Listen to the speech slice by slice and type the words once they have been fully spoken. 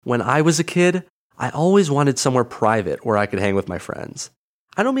When I was a kid, I always wanted somewhere private where I could hang with my friends.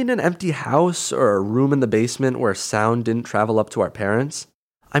 I don't mean an empty house or a room in the basement where sound didn't travel up to our parents.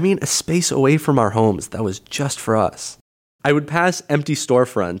 I mean a space away from our homes that was just for us. I would pass empty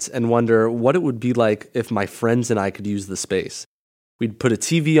storefronts and wonder what it would be like if my friends and I could use the space. We'd put a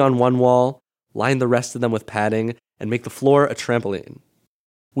TV on one wall, line the rest of them with padding, and make the floor a trampoline.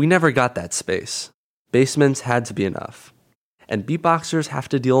 We never got that space. Basements had to be enough. And beatboxers have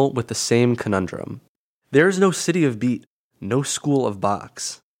to deal with the same conundrum. There is no city of beat, no school of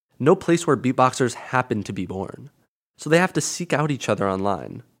box, no place where beatboxers happen to be born. So they have to seek out each other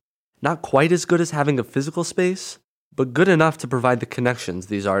online. Not quite as good as having a physical space, but good enough to provide the connections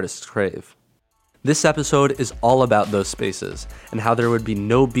these artists crave. This episode is all about those spaces and how there would be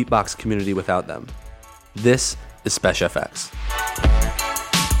no beatbox community without them. This is SpeshFX.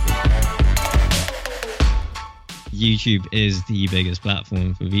 YouTube is the biggest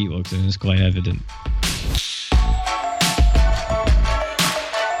platform for beatboxing, it's quite evident.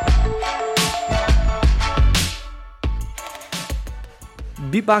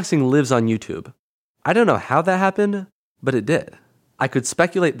 Beatboxing lives on YouTube. I don't know how that happened, but it did. I could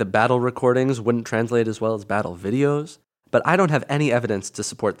speculate that battle recordings wouldn't translate as well as battle videos, but I don't have any evidence to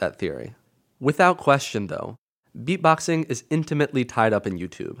support that theory. Without question, though, beatboxing is intimately tied up in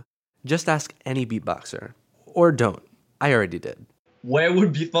YouTube. Just ask any beatboxer. Or don't. I already did. Where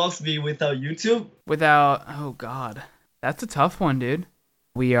would beatbox be without YouTube? Oh god. That's a tough one, dude.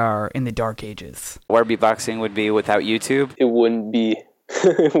 We are in the dark ages. Where beatboxing would be without YouTube? It wouldn't be.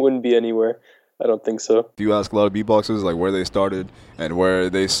 It wouldn't be anywhere. I don't think so. If you ask a lot of beatboxers like where they started and where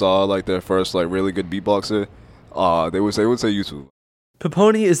they saw like their first like really good beatboxer, they would say YouTube.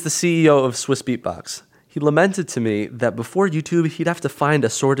 Peponi is the CEO of Swiss Beatbox. He lamented to me that before YouTube, he'd have to find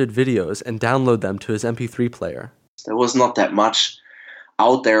assorted videos and download them to his MP3 player. There was not that much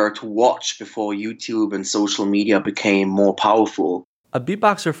out there to watch before YouTube and social media became more powerful. A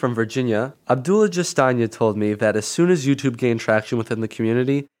beatboxer from Virginia, Abdullah Justanya, told me that as soon as YouTube gained traction within the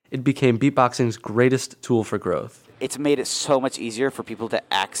community, it became beatboxing's greatest tool for growth. It's made it so much easier for people to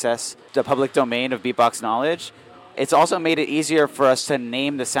access the public domain of beatbox knowledge. It's also made it easier for us to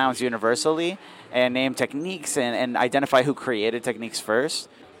name the sounds universally and name techniques and identify who created techniques first.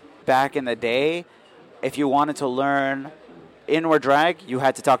 Back in the day, if you wanted to learn inward drag, you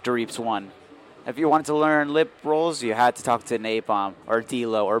had to talk to Reaps 1. If you wanted to learn lip rolls, you had to talk to Napalm or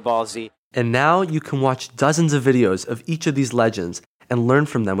D-Lo or Ballsy. And now you can watch dozens of videos of each of these legends and learn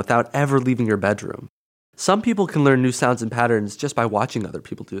from them without ever leaving your bedroom. Some people can learn new sounds and patterns just by watching other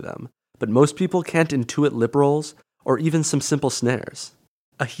people do them, but most people can't intuit lip rolls or even some simple snares.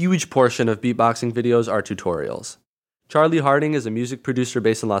 A huge portion of beatboxing videos are tutorials. Charlie Harding is a music producer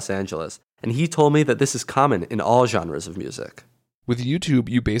based in Los Angeles, and he told me that this is common in all genres of music. With YouTube,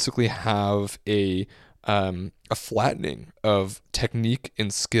 you basically have a flattening of technique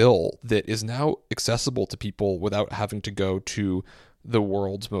and skill that is now accessible to people without having to go to the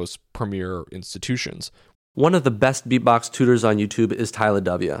world's most premier institutions. One of the best beatbox tutors on YouTube is Tyler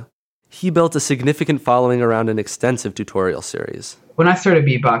W. He built a significant following around an extensive tutorial series. When I started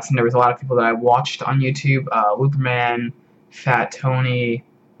beatboxing, there was a lot of people that I watched on YouTube. Looperman, Fat Tony,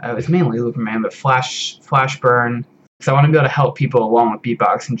 it was mainly Looperman, but Flashburn. So I want to be able to help people along with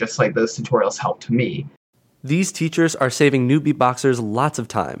beatboxing just like those tutorials helped me. These teachers are saving new beatboxers lots of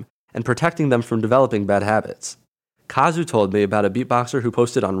time and protecting them from developing bad habits. Kazu told me about a beatboxer who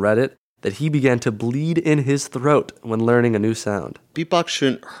posted on Reddit that he began to bleed in his throat when learning a new sound. Beatbox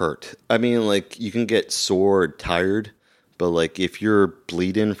shouldn't hurt. I mean, like, you can get sore or tired, but, like, if you're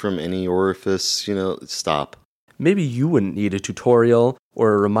bleeding from any orifice, stop. Maybe you wouldn't need a tutorial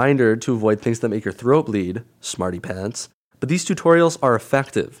or a reminder to avoid things that make your throat bleed, smarty pants, but these tutorials are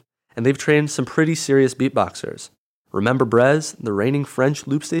effective, and they've trained some pretty serious beatboxers. Remember Brez, the reigning French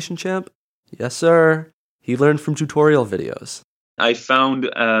loop station champ? Yes, sir. He learned from tutorial videos. I found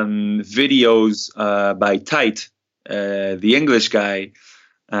videos by Tite, the English guy,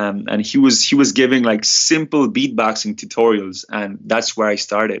 and he was giving like simple beatboxing tutorials, and that's where I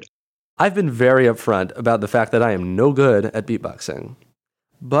started. I've been very upfront about the fact that I am no good at beatboxing.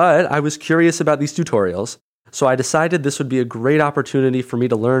 But I was curious about these tutorials, so I decided this would be a great opportunity for me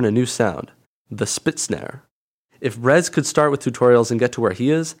to learn a new sound, the spit snare. If Brez could start with tutorials and get to where he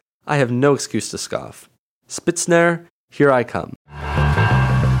is, I have no excuse to scoff. Spit snare, here I come.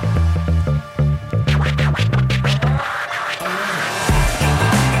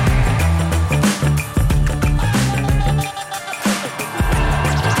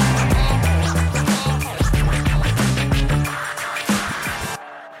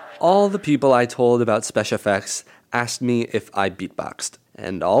 All the people I told about SpeshFX asked me if I beatboxed,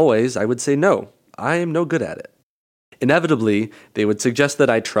 And always I would say no, I am no good at it. Inevitably, they would suggest that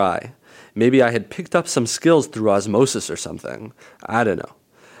I try. Maybe I had picked up some skills through osmosis or something. I don't know.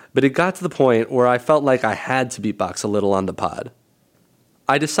 But it got to the point where I felt like I had to beatbox a little on the pod.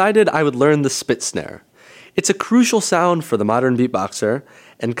 I decided I would learn the spit snare. It's a crucial sound for the modern beatboxer,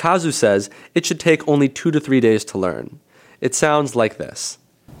 and Kazu says it should take only 2 to 3 days to learn. It sounds like this.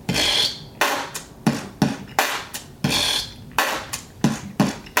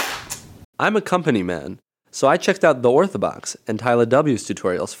 I'm a company man, so I checked out The Orthobox and Tyler W's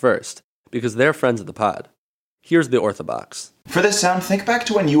tutorials first, because they're friends of the pod. Here's The Orthobox. For this sound, think back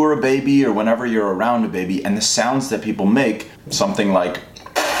to when you were a baby or whenever you're around a baby and the sounds that people make, something like...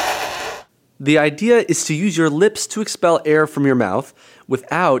 The idea is to use your lips to expel air from your mouth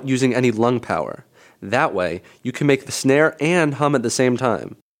without using any lung power. That way, you can make the snare and hum at the same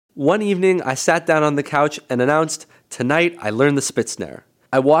time. One evening, I sat down on the couch and announced, "Tonight, I learned the spit snare."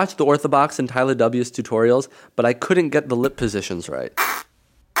 I watched The Orthobox and Tyler W's tutorials, but I couldn't get the lip positions right.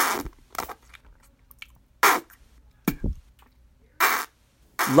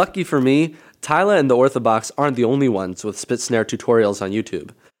 Lucky for me, Tyler and The Orthobox aren't the only ones with spit snare tutorials on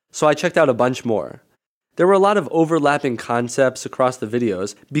YouTube, so I checked out a bunch more. There were a lot of overlapping concepts across the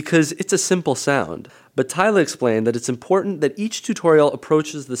videos because it's a simple sound, but Tyler explained that it's important that each tutorial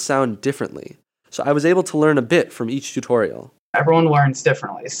approaches the sound differently, so I was able to learn a bit from each tutorial. Everyone learns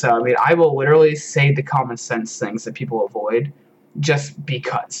differently, so I mean, I will literally say the common sense things that people avoid just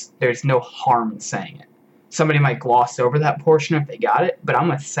because there's no harm in saying it. Somebody might gloss over that portion if they got it, but I'm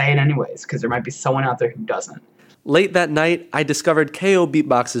going to say it anyways because there might be someone out there who doesn't. Late that night, I discovered KO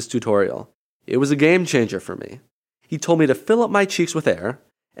Beatbox's tutorial. It was a game changer for me. He told me to fill up my cheeks with air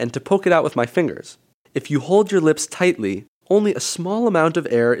and to poke it out with my fingers. If you hold your lips tightly, only a small amount of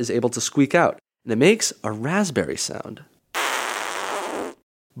air is able to squeak out, and it makes a raspberry sound.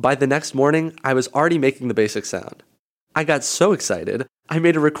 By the next morning, I was already making the basic sound. I got so excited, I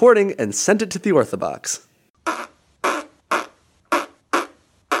made a recording and sent it to The Orthobox.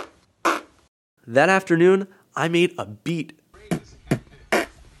 That afternoon, I made a beat.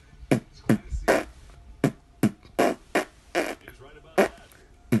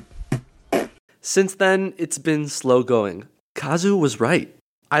 Since then, it's been slow going. Kazu was right.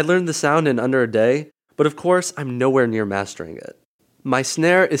 I learned the sound in under a day, but of course, I'm nowhere near mastering it. My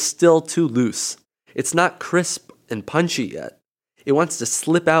snare is still too loose. It's not crisp and punchy yet. It wants to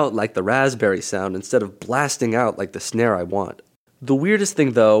slip out like the raspberry sound instead of blasting out like the snare I want. The weirdest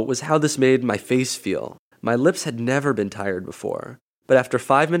thing, though, was how this made my face feel. My lips had never been tired before, but after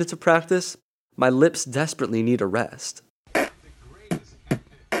 5 minutes of practice, my lips desperately need a rest.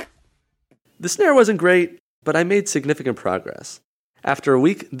 The snare wasn't great, but I made significant progress. After a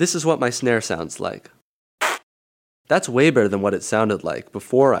week, this is what my snare sounds like. That's way better than what it sounded like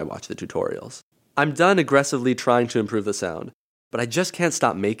before I watched the tutorials. I'm done aggressively trying to improve the sound, but I just can't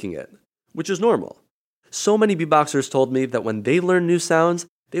stop making it, which is normal. So many beatboxers told me that when they learn new sounds,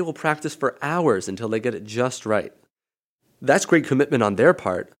 they will practice for hours until they get it just right. That's great commitment on their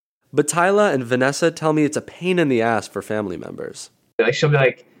part, but Tyla and Vanessa tell me it's a pain in the ass for family members. Like, she'll be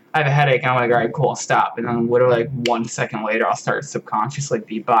like, I have a headache, and I'm like, all right, cool, I'll stop. And then literally like 1 second later, I'll start subconsciously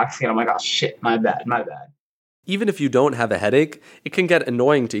beatboxing, and I'm like, oh shit, my bad. Even if you don't have a headache, it can get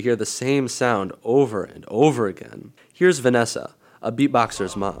annoying to hear the same sound over and over again. Here's Vanessa, a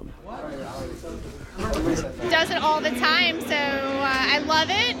beatboxer's mom. Does it all the time, so I love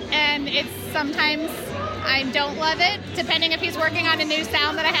it, and it's sometimes I don't love it, depending if he's working on a new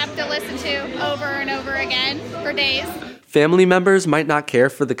sound that I have to listen to over and over again for days. Family members might not care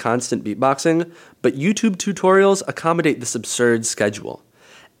for the constant beatboxing, but YouTube tutorials accommodate this absurd schedule.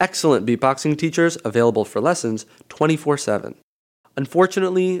 Excellent beatboxing teachers available for lessons 24/7.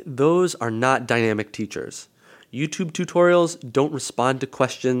 Unfortunately, those are not dynamic teachers. YouTube tutorials don't respond to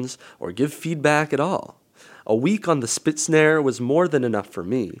questions or give feedback at all. A week on the spit snare was more than enough for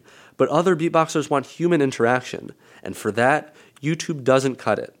me, but other beatboxers want human interaction, and for that, YouTube doesn't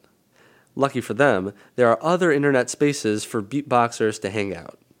cut it. Lucky for them, there are other internet spaces for beatboxers to hang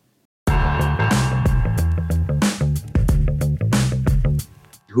out.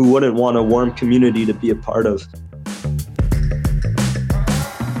 Who wouldn't want a warm community to be a part of?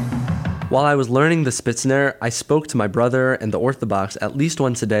 While I was learning the spit snare, I spoke to my brother and the Orthobox at least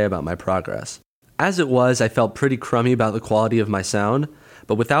once a day about my progress. As it was, I felt pretty crummy about the quality of my sound,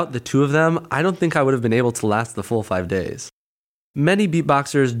 but without the two of them, I don't think I would have been able to last the full 5 days. Many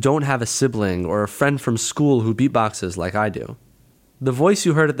beatboxers don't have a sibling or a friend from school who beatboxes like I do. The voice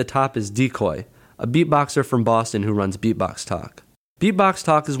you heard at the top is Decoy, a beatboxer from Boston who runs Beatbox Talk. Beatbox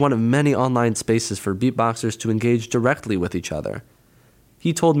Talk is one of many online spaces for beatboxers to engage directly with each other.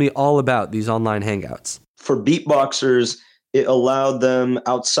 He told me all about these online hangouts. For beatboxers, it allowed them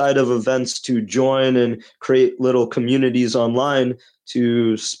outside of events to join and create little communities online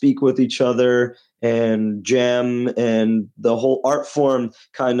to speak with each other and jam, and the whole art form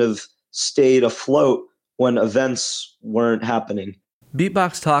kind of stayed afloat when events weren't happening.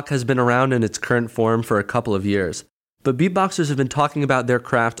 Beatbox Talk has been around in its current form for a couple of years, but beatboxers have been talking about their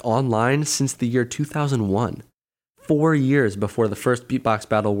craft online since the year 2001, 4 years before the first Beatbox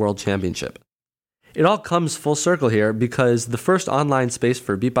Battle World Championship. It all comes full circle here because the first online space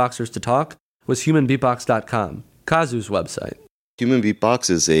for beatboxers to talk was humanbeatbox.com, Kazu's website. Human Beatbox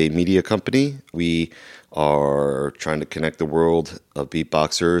is a media company. We are trying to connect the world of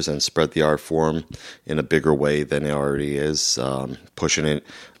beatboxers and spread the art form in a bigger way than it already is, pushing it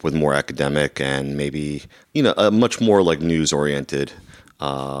with more academic and maybe, a much more like news-oriented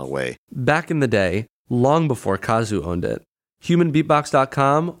way. Back in the day, long before Kazu owned it,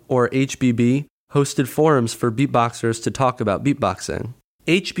 humanbeatbox.com, or HBB, hosted forums for beatboxers to talk about beatboxing.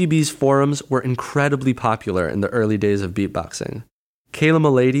 HBB's forums were incredibly popular in the early days of beatboxing. Kayla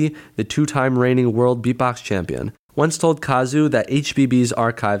Milady, the two-time reigning world beatbox champion, once told Kazu that HBB's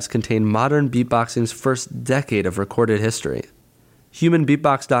archives contain modern beatboxing's first decade of recorded history.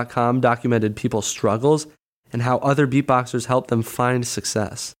 HumanBeatbox.com documented people's struggles and how other beatboxers helped them find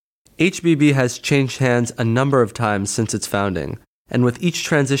success. HBB has changed hands a number of times since its founding, and with each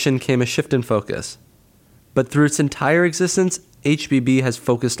transition came a shift in focus. But through its entire existence, HBB has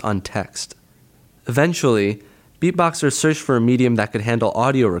focused on text. Eventually, beatboxers searched for a medium that could handle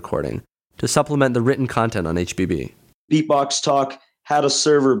audio recording to supplement the written content on HBB. Beatbox Talk had a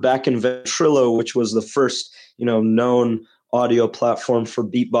server back in Ventrilo, which was the first, known audio platform for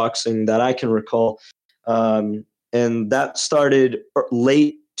beatboxing that I can recall. And that started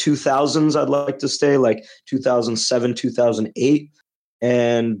late 2000s, I'd like to say, like 2007, 2008.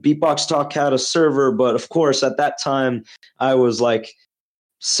 And Beatbox Talk had a server, but of course, at that time, I was like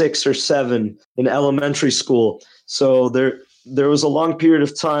 6 or 7 in elementary school. So there was a long period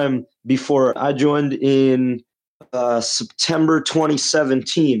of time before I joined in September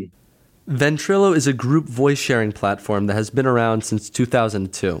 2017. Ventrilo is a group voice-sharing platform that has been around since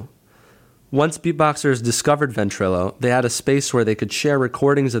 2002. Once beatboxers discovered Ventrilo, they had a space where they could share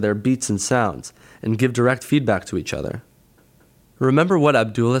recordings of their beats and sounds and give direct feedback to each other. Remember what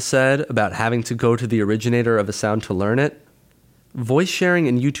Abdullah said about having to go to the originator of a sound to learn it? Voice sharing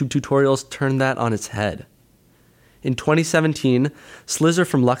and YouTube tutorials turned that on its head. In 2017, Slizzer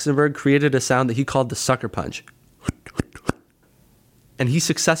from Luxembourg created a sound that he called the sucker punch. And he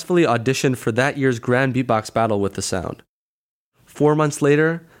successfully auditioned for that year's Grand Beatbox Battle with the sound. 4 months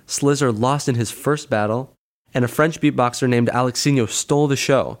later, Slizzer lost in his first battle, and a French beatboxer named Alexinho stole the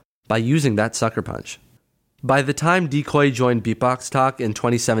show by using that sucker punch. By the time Decoy joined Beatbox Talk in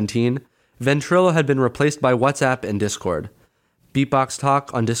 2017, Ventrilo had been replaced by WhatsApp and Discord, Beatbox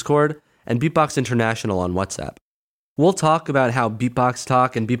Talk on Discord, and Beatbox International on WhatsApp. We'll talk about how Beatbox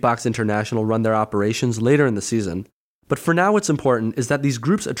Talk and Beatbox International run their operations later in the season, but for now what's important is that these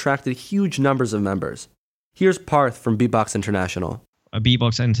groups attracted huge numbers of members. Here's Parth from Beatbox International. At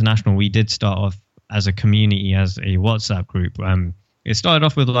Beatbox International, we did start off as a community, as a WhatsApp group. It started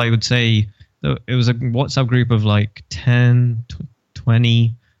off with, I would say, it was a WhatsApp group of like 10,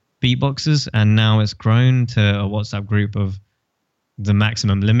 20 beatboxers, and now it's grown to a WhatsApp group of the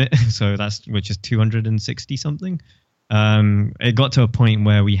maximum limit, which is 260 something. It got to a point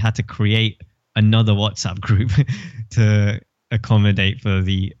where we had to create another WhatsApp group to accommodate for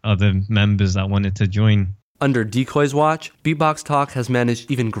the other members that wanted to join. Under Decoy's watch, Beatbox Talk has managed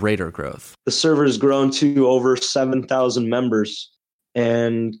even greater growth. The server has grown to over 7,000 members,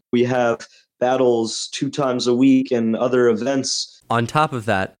 and we have battles 2 times a week and other events. On top of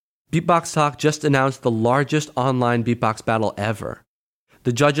that, Beatbox Talk just announced the largest online beatbox battle ever.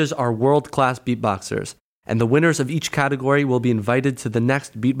 The judges are world-class beatboxers, and the winners of each category will be invited to the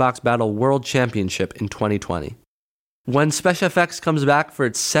next Beatbox Battle World Championship in 2020. When SpecFX comes back for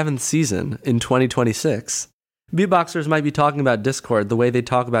its 7th season in 2026, beatboxers might be talking about Discord the way they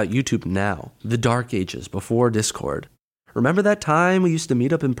talk about YouTube now, the dark ages before Discord. Remember that time we used to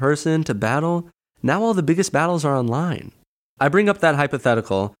meet up in person to battle? Now all the biggest battles are online. I bring up that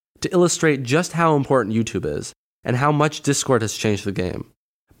hypothetical to illustrate just how important YouTube is and how much Discord has changed the game.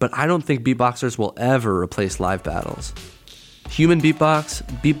 But I don't think beatboxers will ever replace live battles. Human Beatbox,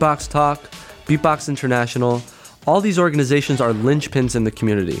 Beatbox Talk, Beatbox International, all these organizations are linchpins in the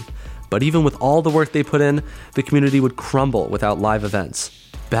community. But even with all the work they put in, the community would crumble without live events.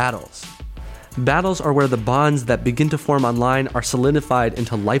 Battles. Battles are where the bonds that begin to form online are solidified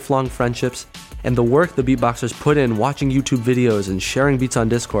into lifelong friendships and the work the beatboxers put in watching YouTube videos and sharing beats on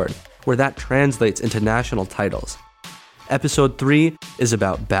Discord, where that translates into national titles. Episode 3 is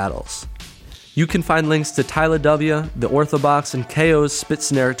about battles. You can find links to Tyler W., the Orthobox, and KO's Spit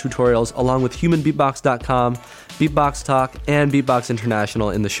Snare tutorials along with humanbeatbox.com, Beatbox Talk, and Beatbox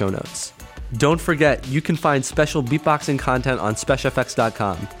International in the show notes. Don't forget, you can find special beatboxing content on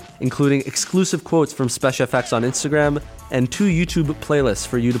SpecialFX.com, including exclusive quotes from SpecialFX on Instagram and 2 YouTube playlists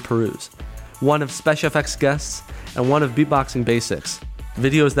for you to peruse. One of SpecialFX guests and one of Beatboxing Basics,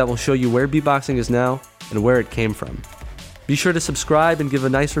 videos that will show you where beatboxing is now and where it came from. Be sure to subscribe and give a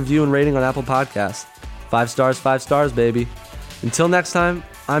nice review and rating on Apple Podcasts. 5 stars, 5 stars, baby. Until next time,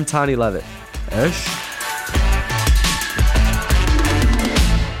 I'm Tani Levitt. Esh.